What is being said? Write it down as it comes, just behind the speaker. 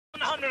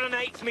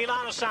108th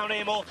Milano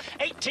Sanremo.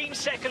 18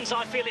 seconds,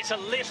 I feel it's a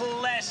little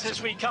less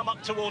as we come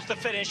up towards the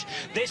finish.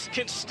 This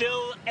can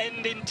still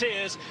end in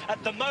tears.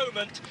 At the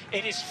moment,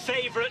 it is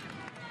favourite,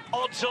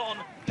 odds-on,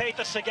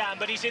 Peter Sagan,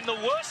 but he's in the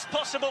worst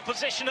possible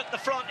position at the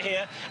front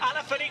here.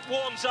 Alaphilippe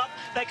warms up.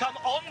 They come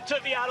on to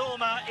Via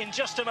Roma in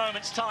just a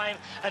moment's time,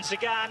 and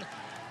Sagan,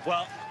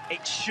 well,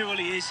 it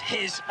surely is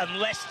his,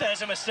 unless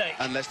there's a mistake.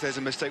 Unless there's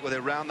a mistake, well, they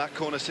round that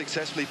corner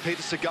successfully.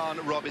 Peter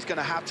Sagan, Rob, is going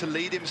to have to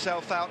lead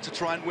himself out to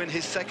try and win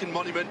his second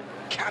monument.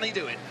 Can he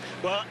do it?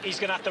 Well, he's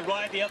going to have to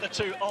ride the other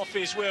two off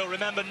his wheel.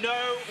 Remember,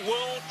 no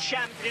World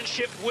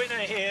Championship winner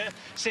here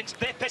since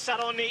Pepe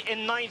Saroni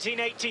in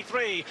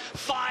 1983.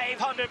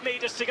 500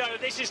 metres to go.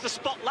 This is the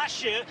spot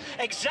last year,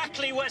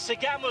 exactly where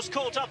Sagan was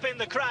caught up in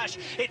the crash.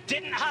 It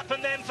didn't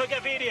happen then for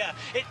Gaviria.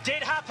 It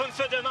did happen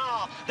for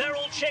Demar. They're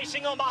all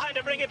chasing on behind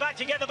to bring it back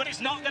together, but it's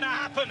not going to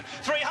happen.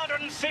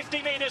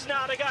 350 metres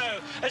now to go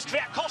as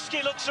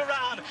Kwiatkowski looks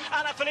around.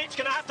 Alaphilippe's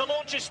going to have to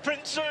launch his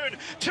sprint soon.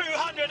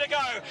 200 to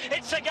go.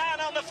 It's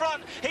Sagan on the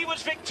front. He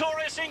was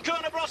victorious in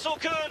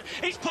Kuurne-Brussel-Koen.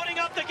 He's putting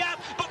up the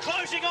gap, but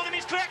closing on him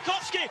is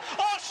Kwiatkowski.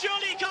 Oh,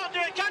 surely he can't do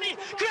it, can he?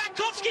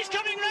 Kwiatkowski's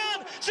coming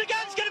round.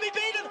 Sagan's going to be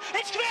beaten.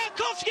 It's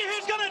Kwiatkowski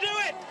who's going to do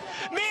it.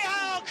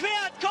 Michał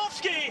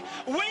Kwiatkowski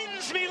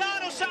wins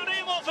Milano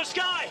Sanremo for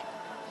Sky.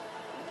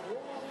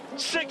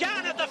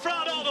 Sagan at the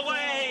front all the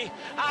way.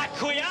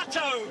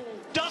 Kwiato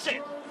does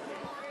it.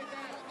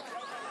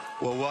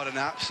 Well, what an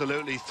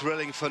absolutely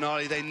thrilling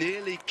finale. They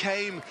nearly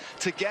came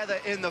together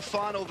in the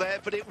final there,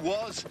 but it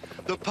was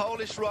the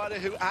Polish rider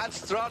who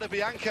adds Strada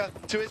Bianca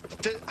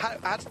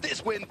adds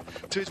this win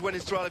to his win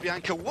in Strada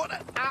Bianca. What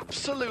an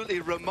absolutely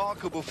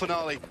remarkable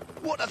finale.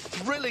 What a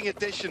thrilling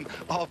edition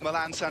of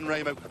Milan-San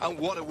Remo, and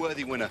what a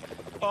worthy winner.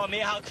 Oh,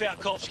 Michał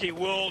Kwiatkowski,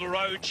 world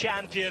road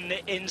champion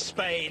in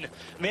Spain.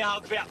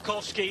 Michał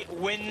Kwiatkowski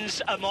wins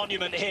a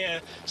monument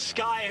here.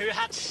 Sky, who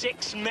had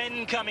 6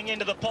 men coming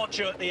into the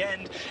Poggio at the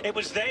end, it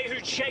was they who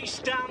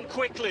chased down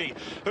quickly,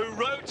 who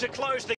rode to close the